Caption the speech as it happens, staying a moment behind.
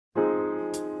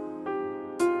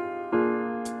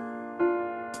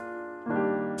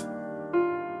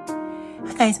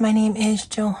guys, my name is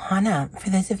Johanna.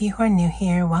 For those of you who are new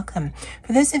here, welcome.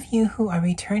 For those of you who are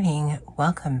returning,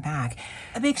 welcome back.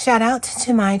 A big shout out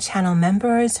to my channel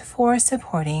members for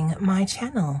supporting my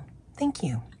channel. Thank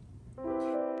you.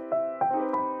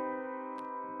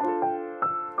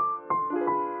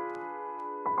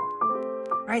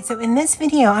 Alright, so in this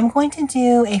video, I'm going to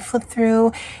do a flip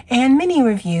through and mini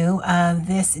review of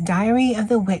this Diary of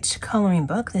the Witch coloring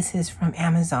book. This is from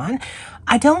Amazon.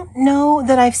 I don't know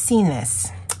that I've seen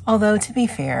this, although to be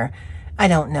fair, I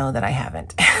don't know that I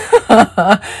haven't.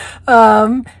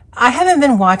 I haven't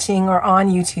been watching or on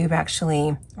YouTube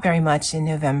actually very much in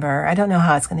November. I don't know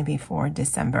how it's going to be for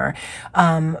December.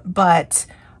 But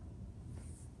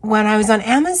when I was on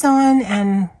Amazon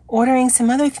and ordering some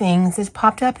other things, it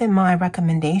popped up in my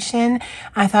recommendation.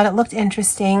 I thought it looked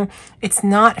interesting. It's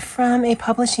not from a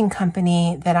publishing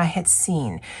company that I had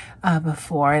seen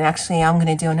before. And actually, I'm going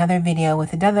to do another video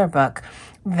with another book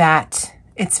that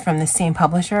it's from the same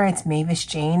publisher. It's Mavis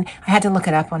Jane. I had to look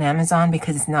it up on Amazon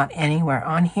because it's not anywhere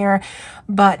on here.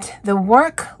 But the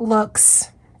work looks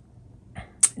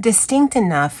distinct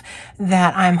enough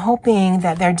that I'm hoping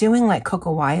that they're doing like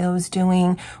Cocowayo's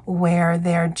doing, where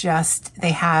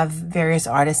they have various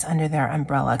artists under their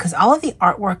umbrella, because all of the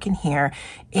artwork in here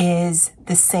is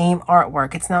the same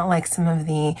artwork. It's not like some of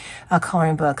the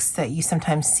coloring books that you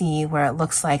sometimes see where it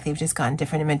looks like they've just gotten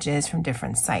different images from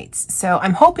different sites. So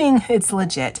I'm hoping it's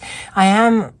legit. I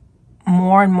am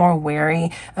more and more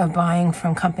wary of buying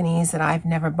from companies that I've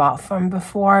never bought from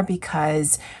before,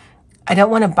 because I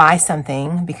don't want to buy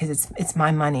something because it's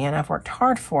my money and I've worked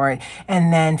hard for it,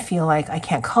 and then feel like I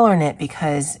can't color in it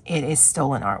because it is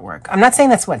stolen artwork. I'm not saying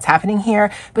that's what's happening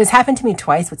here, but it's happened to me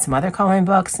twice with some other coloring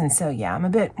books. And so, yeah, I'm a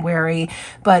bit wary,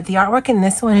 but the artwork in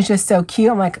this one is just so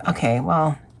cute. I'm like, okay,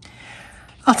 well,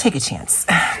 I'll take a chance.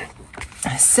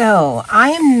 So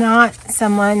I am not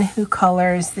someone who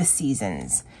colors the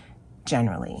seasons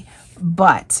generally,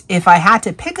 but if I had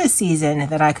to pick a season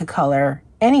that I could color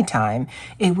anytime,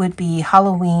 it would be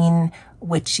Halloween,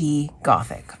 witchy,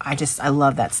 gothic. I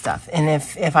love that stuff. And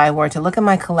if I were to look at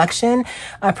my collection,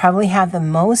 I probably have the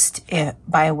most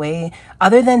by way,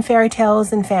 other than fairy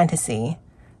tales and fantasy,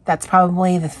 that's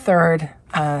probably the third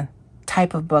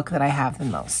type of book that I have the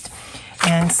most.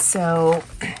 And so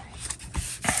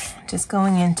just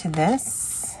going into this,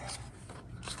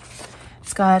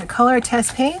 it's got a color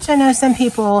test page. I know some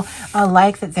people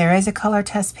like that there is a color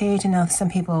test page. I know some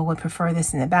people would prefer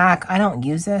this in the back. I don't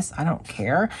use this. I don't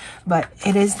care, but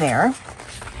it is there.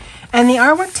 And the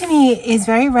artwork to me is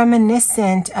very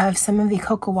reminiscent of some of the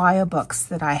Cocowayo books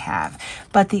that I have,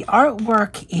 but the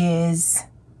artwork is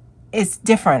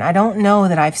different. I don't know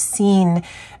that I've seen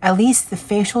at least the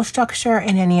facial structure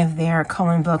in any of their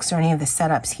coloring books or any of the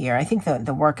setups here. I think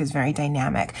the work is very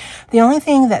dynamic. The only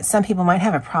thing that some people might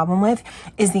have a problem with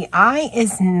is the eye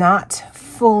is not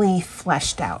fully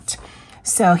fleshed out.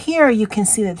 So here you can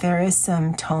see that there is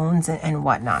some tones and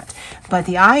whatnot, but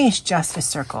the eye is just a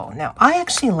circle. Now, I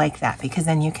actually like that because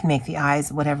then you can make the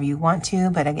eyes whatever you want to.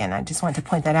 But again, I just want to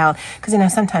point that out because I know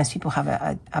sometimes people have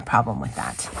a problem with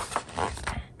that.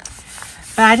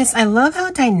 But I love how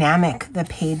dynamic the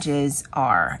pages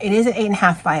are. It is an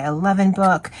 8.5 by 11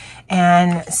 book,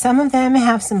 and some of them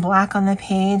have some black on the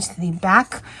page. The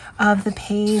back of the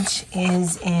page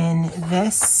is in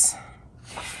this.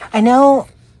 I know,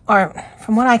 or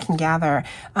from what I can gather,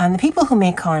 the people who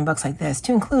make coloring books like this,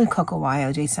 to include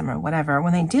Cocowayo, J. Summer, whatever,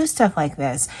 when they do stuff like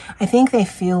this, I think they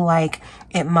feel like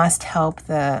it must help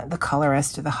the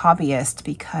colorist or the hobbyist,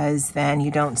 because then you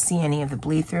don't see any of the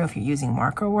bleed through if you're using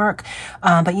marker work.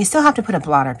 But you still have to put a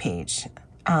blotter page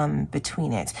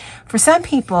between it. For some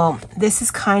people, this is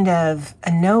kind of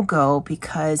a no-go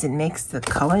because it makes the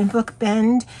coloring book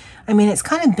bend. I mean, it's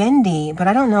kind of bendy, but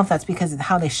I don't know if that's because of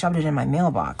how they shoved it in my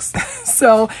mailbox.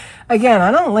 So again,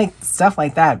 I don't like stuff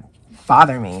like that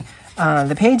bother me.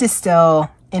 The page is still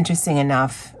interesting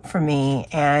enough for me,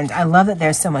 and I love that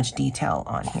there's so much detail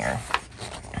on here.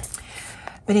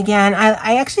 But again,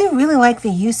 I actually really like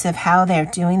the use of how they're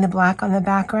doing the black on the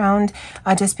background,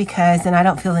 just because then I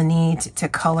don't feel the need to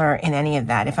color in any of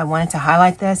that. If I wanted to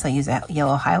highlight this, I'll use a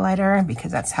yellow highlighter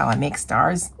because that's how I make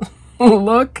stars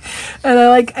look. And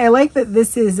I like that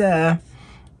this is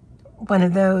one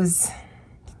of those,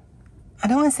 I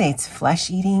don't want to say it's flesh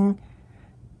eating,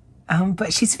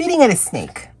 but she's feeding it a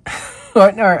snake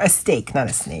or a steak, not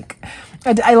a snake.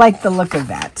 I like the look of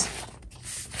that.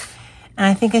 And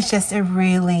I think it's just a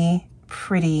really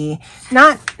pretty,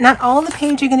 not all the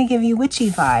page are going to give you witchy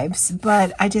vibes,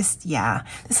 but yeah,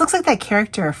 this looks like that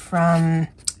character from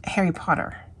Harry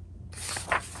Potter.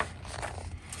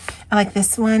 I like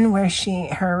this one where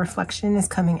her reflection is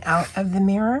coming out of the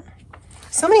mirror.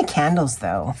 So many candles,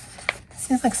 though.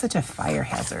 Seems like such a fire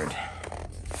hazard.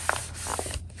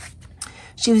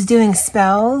 She was doing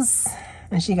spells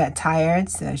and she got tired,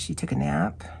 so she took a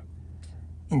nap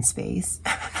in space,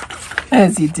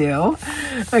 as you do.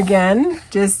 Again,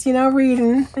 just, you know,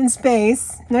 reading in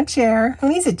space, no chair. Who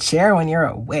needs a chair when you're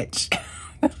a witch?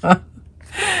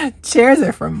 Chairs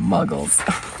are for muggles.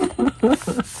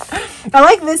 I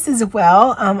like this as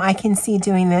well. I can see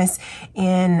doing this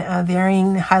in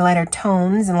varying highlighter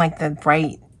tones and like the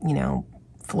bright, you know,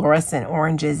 fluorescent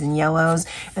oranges and yellows,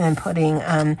 and then putting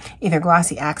either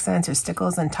glossy accents or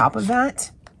stickles on top of that.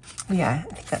 Yeah,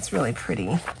 I think that's really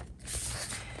pretty.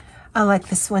 I like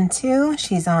this one too.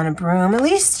 She's on a broom. At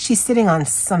least she's sitting on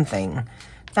something.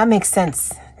 That makes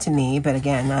sense to me, but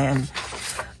again, I am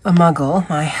a muggle.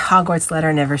 My Hogwarts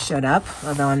letter never showed up,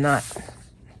 although I'm not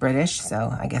British,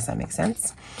 so I guess that makes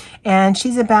sense. And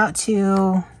she's about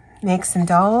to make some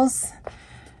dolls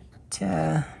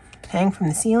to hang from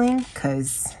the ceiling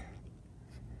because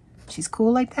she's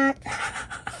cool like that.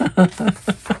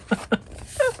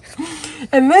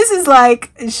 And this is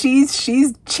like,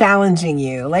 she's challenging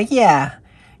you. Like, yeah,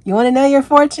 you want to know your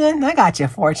fortune? I got your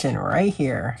fortune right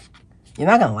here. You're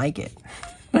not going to like it.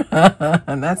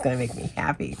 And that's going to make me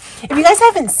happy. If you guys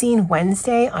haven't seen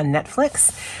Wednesday on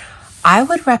Netflix, I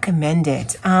would recommend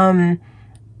it.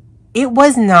 It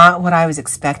was not what I was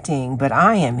expecting, but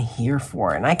I am here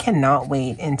for it. And I cannot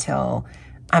wait until,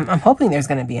 I'm hoping there's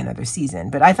going to be another season,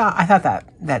 but I thought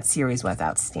that series was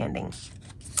outstanding.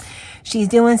 She's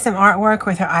doing some artwork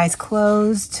with her eyes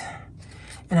closed,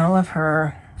 and all of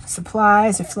her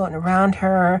supplies are floating around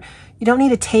her. You don't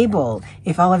need a table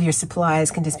if all of your supplies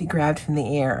can just be grabbed from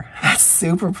the air. That's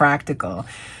super practical.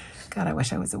 God, I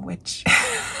wish I was a witch.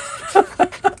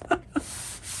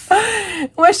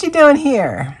 What's she doing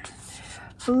here?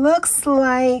 Looks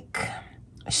like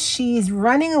she's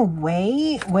running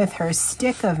away with her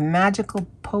stick of magical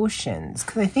potions,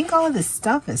 because I think all of this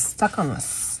stuff is stuck on the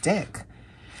stick.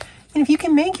 And if you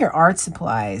can make your art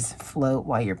supplies float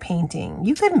while you're painting,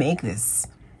 you could make this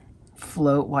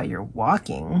float while you're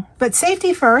walking. But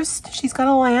safety first. She's got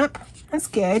a lamp. That's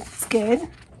good. That's good.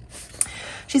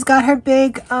 She's got her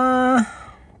big, what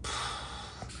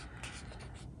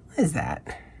is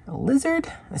that? A lizard?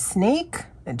 A snake?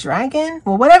 A dragon?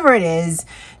 Well, whatever it is,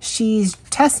 she's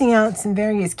testing out some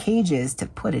various cages to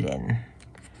put it in.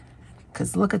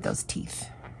 Because look at those teeth.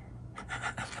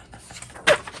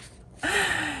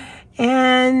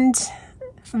 And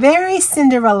very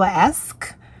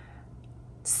Cinderella-esque,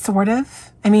 sort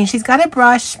of. I mean, she's got a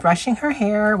brush, brushing her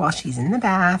hair while she's in the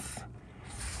bath.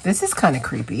 This is kind of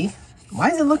creepy. Why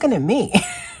is it looking at me?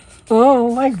 Oh, I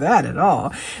don't like that at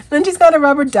all. Then she's got a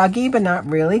rubber ducky, but not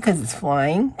really because it's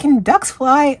flying. Can ducks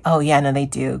fly? Oh, yeah, no, they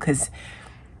do, because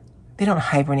they don't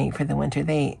hibernate for the winter.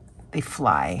 They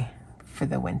fly for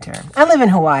the winter. I live in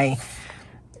Hawaii.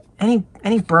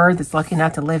 Any bird that's lucky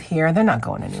enough to live here, they're not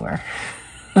going anywhere.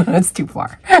 It's too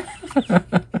far.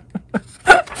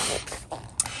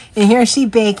 And here's she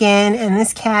baking, and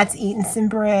this cat's eating some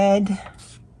bread.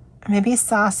 Or maybe a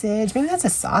sausage. Maybe that's a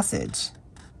sausage.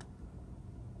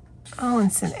 Oh,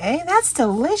 and some egg. That's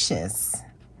delicious.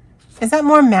 Is that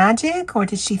more magic, or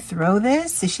did she throw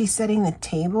this? Is she setting the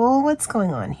table? What's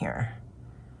going on here?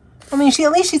 I mean,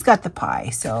 at least she's got the pie,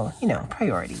 so, you know,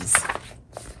 priorities.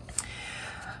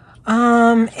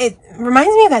 It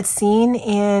reminds me of that scene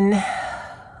in,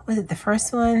 was it the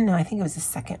first one? No, I think it was the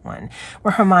second one,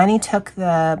 where Hermione took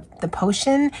the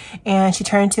potion and she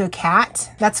turned into a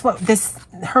cat. That's what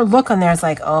her look on there is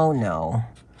like, oh no.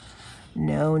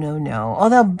 No, no, no.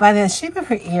 Although by the shape of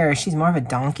her ear, she's more of a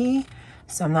donkey.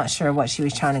 So I'm not sure what she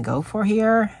was trying to go for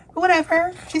here. But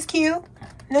whatever. She's cute.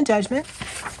 No judgment.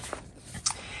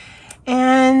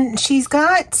 And she's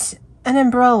got an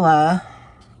umbrella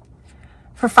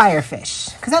for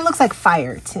firefish, because that looks like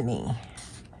fire to me.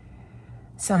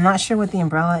 So I'm not sure what the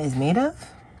umbrella is made of.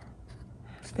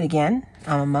 But again,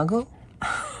 I'm a muggle.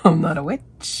 I'm not a witch,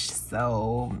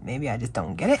 so maybe I just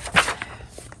don't get it.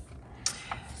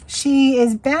 She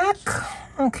is back.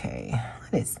 Okay,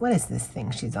 what is this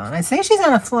thing she's on? I say she's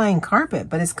on a flying carpet,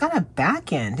 but it's got a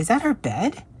back end. Is that her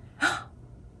bed?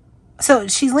 So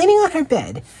she's leaning on her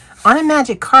bed on a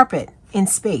magic carpet in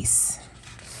space.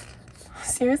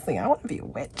 Seriously, I want to be a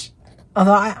witch.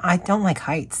 Although I don't like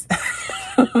heights.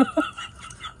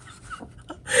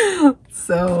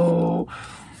 So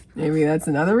maybe that's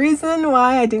another reason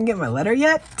why I didn't get my letter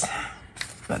yet.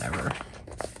 Whatever.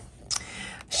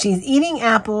 She's eating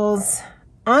apples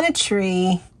on a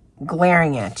tree,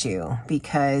 glaring at you,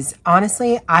 because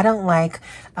honestly, I don't like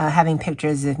having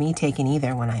pictures of me taken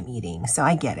either when I'm eating. So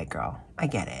I get it, girl. I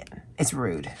get it. It's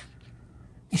rude.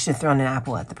 You should have thrown an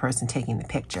apple at the person taking the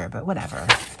picture, but whatever.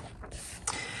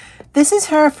 This is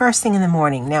her first thing in the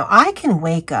morning. Now, I can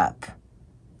wake up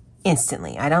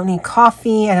instantly. I don't need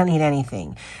coffee. I don't need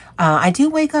anything. I do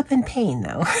wake up in pain,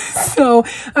 though. So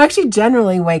I actually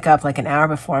generally wake up like an hour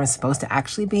before I'm supposed to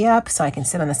actually be up, so I can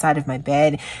sit on the side of my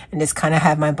bed and just kind of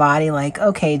have my body like,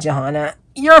 okay, Johanna,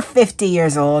 you're 50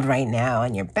 years old right now,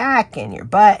 and your back and your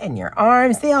butt and your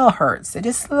arms, they all hurt. So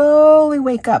just slowly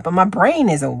wake up. But my brain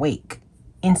is awake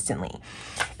instantly.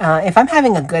 If I'm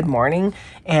having a good morning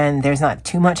and there's not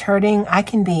too much hurting, I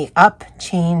can be up,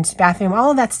 changed, bathroom,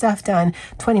 all of that stuff done,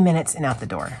 20 minutes and out the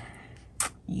door.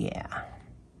 Yeah.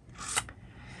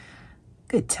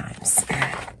 Good times.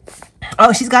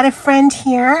 Oh, she's got a friend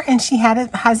here and she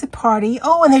has a party.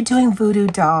 Oh, and they're doing voodoo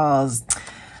dolls.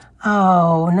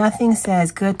 Oh, nothing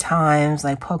says good times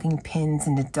like poking pins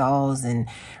into dolls and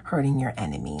hurting your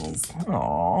enemies.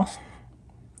 Oh,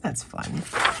 that's fun.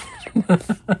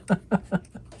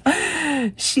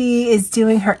 She is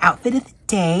doing her outfit of the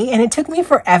day, and it took me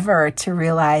forever to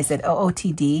realize that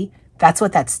OOTD, that's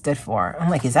what that stood for. I'm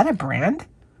like, is that a brand?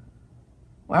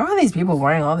 Why are all these people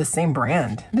wearing all the same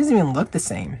brand? It doesn't even look the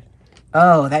same.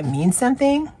 Oh, that means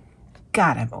something?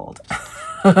 God, I'm old.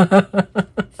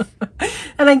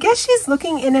 And I guess she's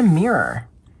looking in a mirror.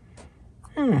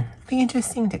 Be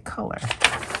interesting to color.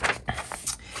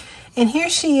 And here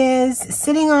she is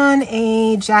sitting on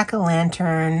a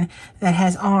jack-o'-lantern that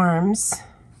has arms.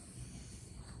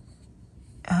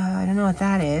 I don't know what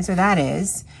that is, or that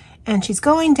is. And she's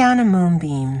going down a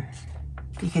moonbeam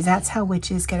because that's how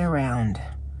witches get around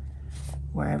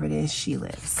wherever it is she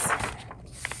lives.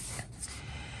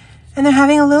 And they're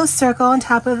having a little circle on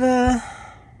top of a,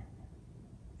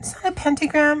 it's not a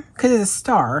pentagram because it's a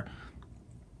star.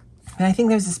 And I think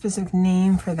there's a specific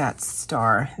name for that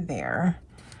star there.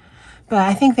 But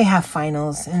I think they have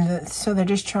finals, and so they're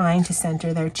just trying to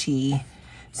center their chi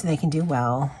so they can do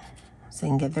well, so they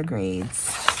can get their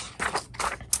grades.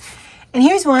 And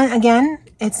here's one, again,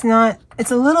 it's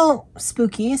a little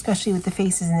spooky, especially with the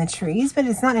faces in the trees, but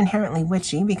it's not inherently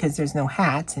witchy because there's no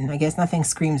hat, and I guess nothing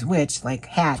screams witch like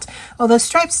hat. Although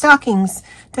striped stockings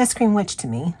does scream witch to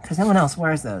me, because no one else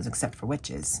wears those except for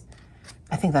witches.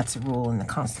 I think that's a rule in the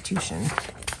Constitution.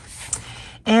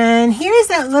 And here's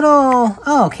that little,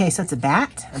 oh, okay, so it's a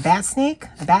bat snake,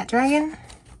 a bat dragon.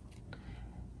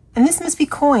 And this must be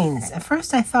coins. At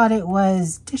first I thought it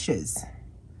was dishes.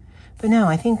 But no,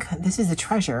 I think this is a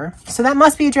treasure. So that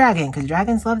must be a dragon, because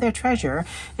dragons love their treasure.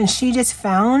 And she just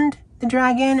found the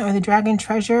dragon, or the dragon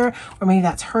treasure, or maybe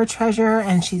that's her treasure,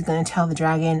 and she's going to tell the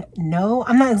dragon no.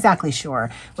 I'm not exactly sure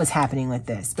what's happening with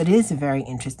this, but it is a very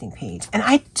interesting page. And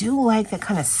I do like that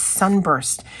kind of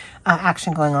sunburst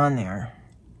action going on there.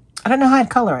 I don't know how I'd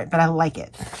color it, but I like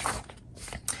it.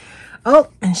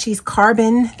 Oh, and she's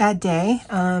carbon that day.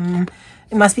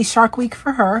 It must be Shark Week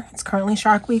for her. It's currently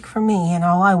Shark Week for me, and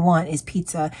all I want is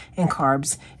pizza and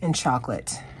carbs and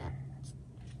chocolate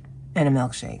and a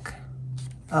milkshake.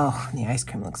 Oh, the ice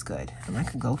cream looks good. And I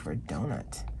could go for a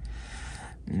donut.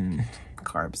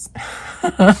 Carbs.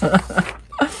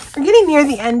 We're getting near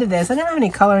the end of this. I don't know how many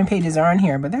coloring pages are on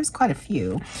here, but there's quite a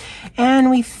few.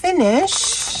 And we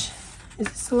finish... Is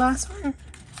this the last one?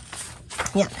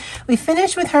 Yeah. We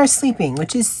finish with her sleeping,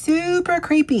 which is super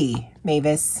creepy.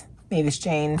 Mavis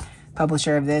Jane,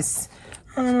 publisher of this.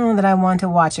 I don't know that I want to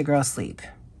watch a girl sleep.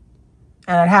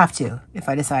 And I'd have to if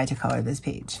I decide to color this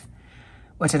page,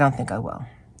 which I don't think I will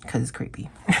because it's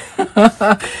creepy.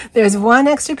 There's one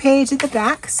extra page at the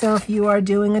back, so if you are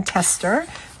doing a tester,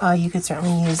 you could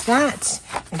certainly use that.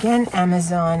 Again,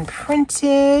 Amazon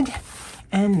printed,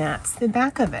 and that's the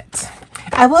back of it.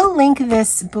 I will link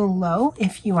this below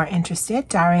if you are interested.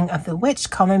 Diary of the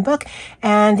Witch coloring book,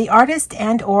 and the artist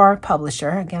and or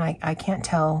publisher, again, I can't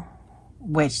tell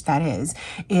which that is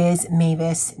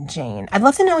Mavis Jane. I'd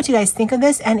love to know what you guys think of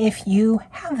this, and if you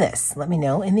have this, let me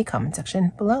know in the comment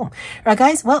section below. All right,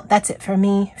 guys, well, that's it for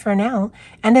me for now.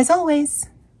 And as always,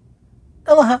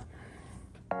 aloha.